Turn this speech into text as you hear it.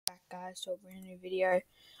guys, to a brand new video.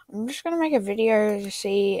 I'm just gonna make a video to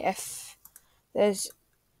see if there's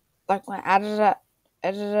like my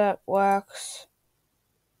editor works.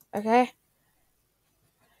 Okay,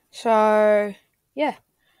 so yeah,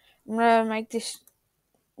 I'm gonna make this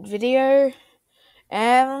video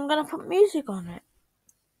and I'm gonna put music on it.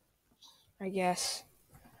 I guess.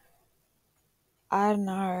 I don't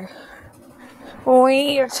know. Well, we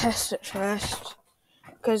need to test it first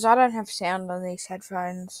because I don't have sound on these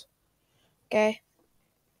headphones. Okay,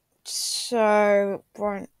 so it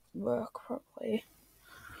won't work properly.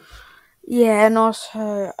 Yeah, and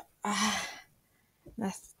also,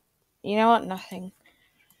 nothing. You know what? Nothing.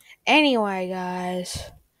 Anyway,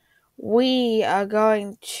 guys, we are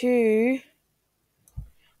going to,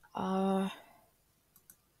 hang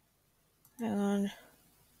on.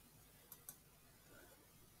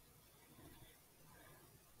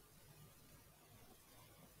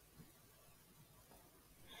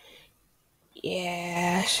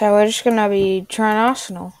 Yeah, so we're just gonna be trying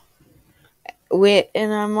Arsenal.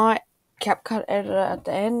 And I might CapCut edit at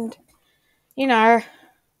the end. You know,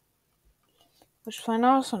 we're just playing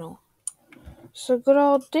Arsenal. It's a good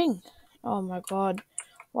old thing. Oh my god.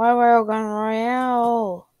 Why Railgun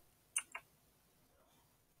Royale?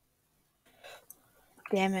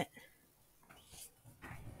 Damn it.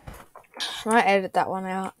 I might edit that one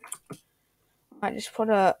out. I might just put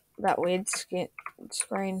that weird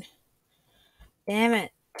screen. Damn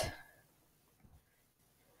it.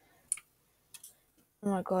 Oh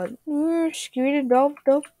my god. Scooty dope.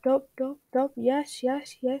 Yes.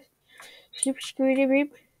 Skip scooty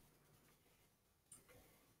beep.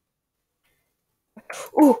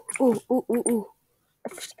 Ooh.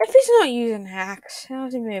 If he's not using hacks, how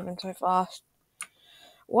is he moving so fast?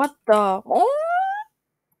 What the? Oh,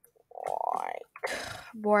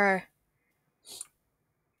 boy.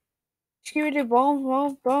 Scooty bomb.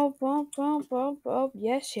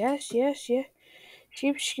 Yes.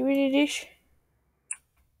 Skip scooty dish.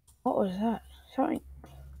 What was that? Something.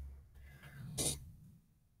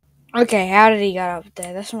 Okay, how did he get up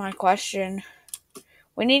there? That's my question.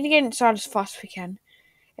 We need to get inside as fast as we can.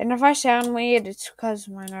 And if I sound weird, it's because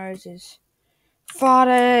my nose is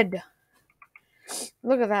farted.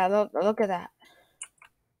 Look at that. Look at that.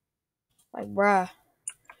 Like, bruh.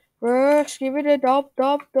 Give it a dop.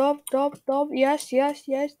 Yes.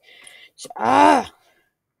 I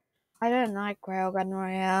don't like Railgun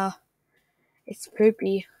Royale. It's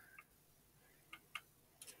poopy.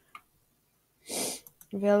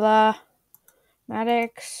 Villa.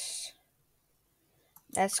 Maddox.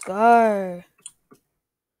 Let's go.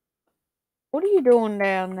 What are you doing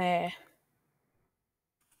down there?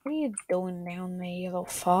 What are you doing down there, you little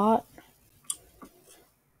fart?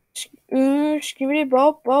 Skibbity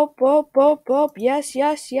bop. Yes.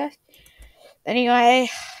 Anyway,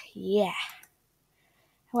 yeah.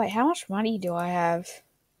 Wait, how much money do I have?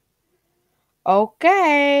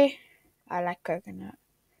 Okay. I like coconut.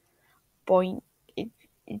 Boing.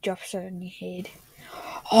 It drops it on your head.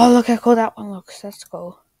 Oh, look how cool that one looks. That's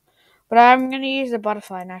cool. But I'm going to use the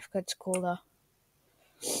butterfly knife because it's cooler.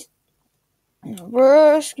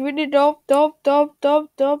 Skibbity dop.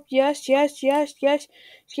 Yes.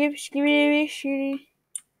 Skibby.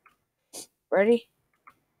 Ready?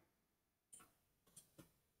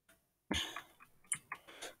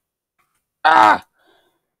 Ah!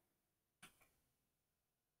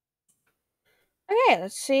 Okay,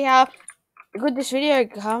 let's see how good this video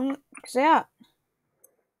comes out.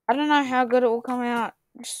 I don't know how good it will come out.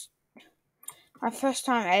 Just my first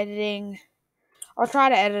time editing. I'll try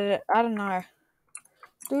to edit it. I don't know.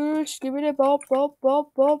 Skibbity bop.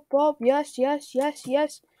 Yes.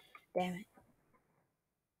 Damn it.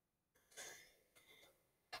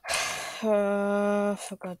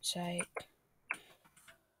 For God's sake.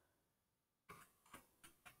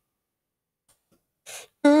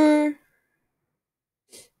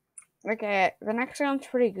 Okay, the next sound's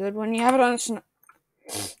pretty good when you have it on scope.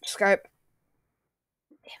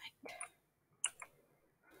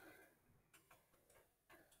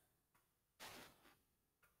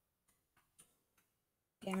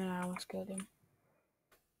 Damn it, I almost killed him.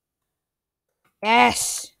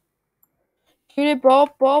 Yes! Shoot it, bop.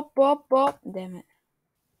 Damn it.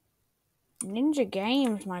 Ninja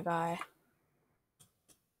Games, my guy.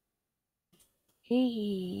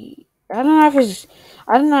 I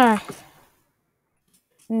don't know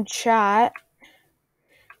in chat.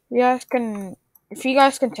 If you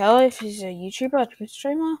guys can tell if he's a YouTuber or Twitch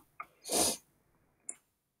streamer.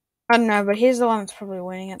 I don't know, but he's the one that's probably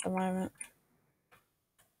winning at the moment.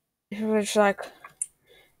 It was like,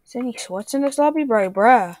 is there any sweats in this lobby, bro?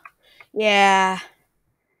 Bruh. Yeah,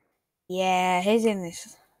 he's in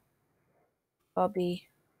this. Bobby.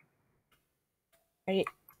 Ready?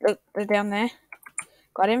 Look, they're down there.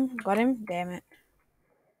 Got him. Damn it.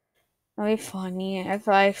 That'll be funny if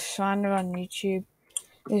I find it on YouTube.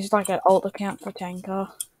 This is like an alt account for Tanker.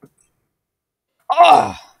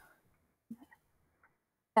 Oh!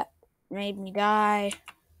 That made me die.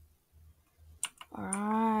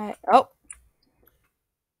 Alright. Oh!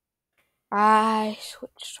 I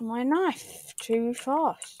switched my knife too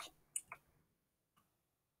fast.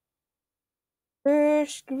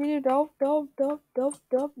 Skibidi dop.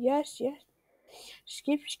 Yes.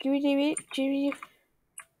 Skip, skibidi bit.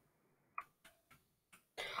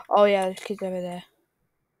 Oh yeah, there's kids over there.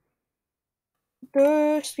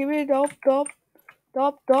 Skibidi dop.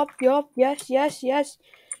 Yup. Yes.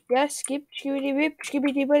 Skip, skibidi bip,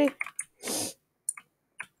 skibidi bip.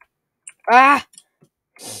 Ah!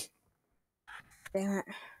 Damn it.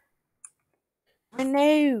 My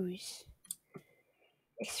nose.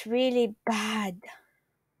 It's really bad.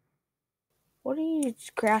 What are you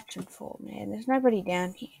crouching for, man? There's nobody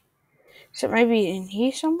down here. Except maybe in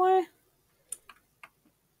here somewhere?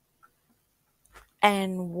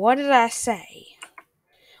 And what did I say?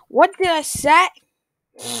 What did I say?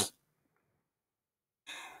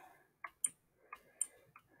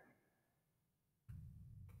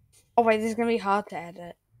 Oh wait, this is gonna be hard to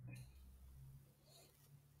edit.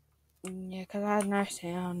 Yeah, because I had no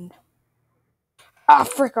sound. Ah,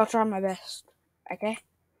 frick, I'll try my best. Okay?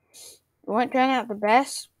 It won't turn out the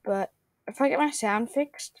best, but if I get my sound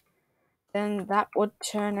fixed, then that would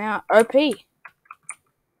turn out OP.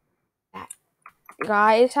 That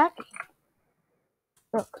guy is hacking.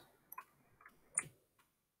 Look.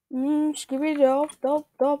 Skibidi dop.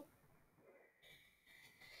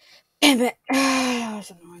 Damn it. That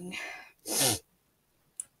was annoying.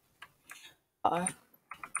 Uh-oh.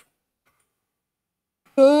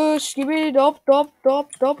 Skibidi dop.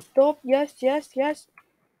 Yes.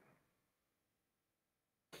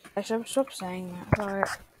 I should stop saying that. Sorry.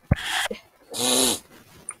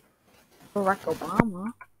 Barack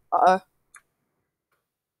Obama. Uh-oh.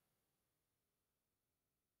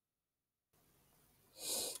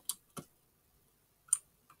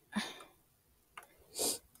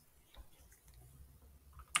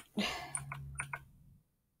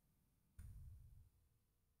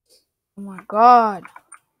 Oh my god.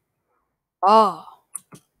 Oh.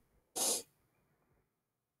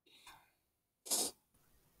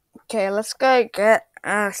 Okay, let's go get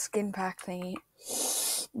a skin pack thingy.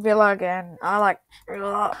 Villa again. I like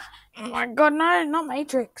Villa. Oh my god, no, not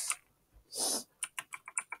Matrix.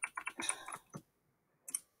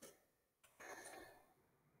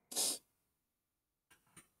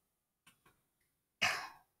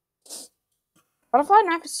 Butterfly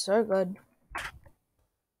knife is so good.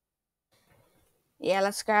 Yeah,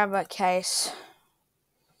 let's grab a case.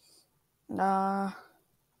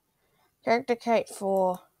 Character Kate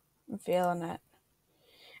 4. I'm feeling it.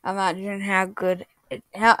 Imagine how good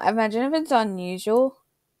imagine if it's unusual.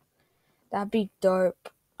 That'd be dope.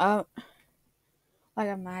 Like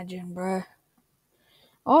imagine, bro.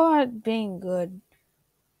 Oh, it being good.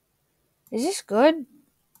 Is this good?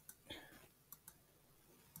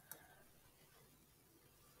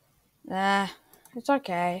 Nah, it's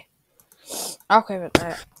okay. I'll keep it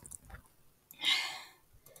there.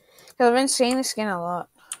 Because I've been seeing the skin a lot.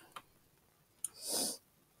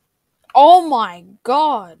 Oh my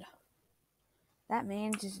god! That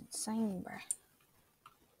man's just insane,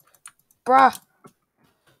 bruh.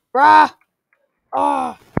 Bruh!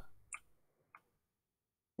 Oh!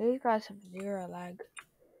 These guys have zero lag.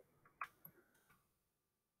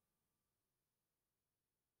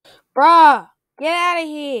 Bruh! Get out of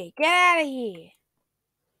here!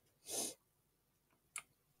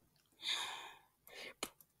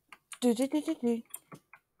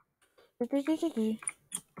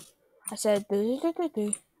 I said,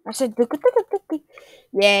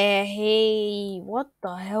 yeah, hey, what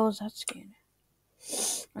the hell is that skin?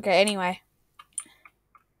 Okay, anyway.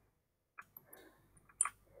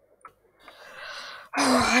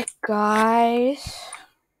 Alright, guys.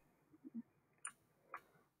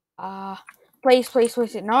 Please.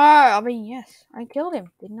 No, I mean, yes. I killed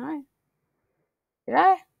him, didn't I? Did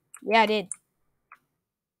I? Yeah, I did.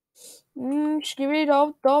 Skibidi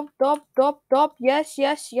dop. Yes.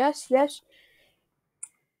 Skibidi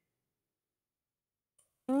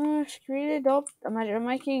dop. Imagine I'm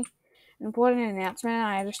making an important announcement and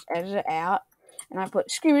I just edit it out. And I put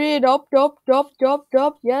skibidi dop.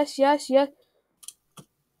 Yes.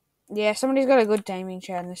 Yeah, somebody's got a good gaming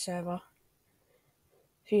chat in this server.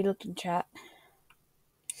 If you look in chat.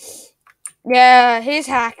 Yeah, he's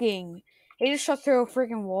hacking. He just shot through a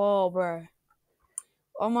freaking wall, bro.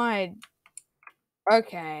 Oh my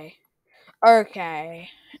Okay. Okay.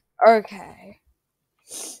 Okay.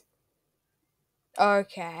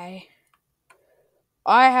 Okay.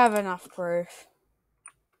 I have enough proof.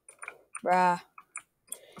 Bruh.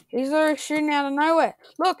 He's literally shooting out of nowhere.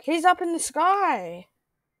 Look, he's up in the sky.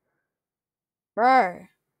 Bro.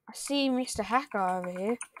 I see Mr. Hacker over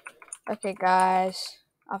here. Okay, guys.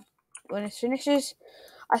 When it finishes,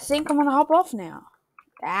 I think I'm gonna hop off now.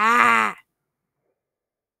 Ah!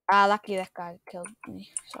 Lucky that guy killed me,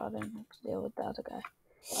 so I don't have to deal with the other guy.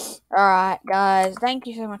 Alright, guys. Thank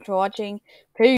you so much for watching. Peace.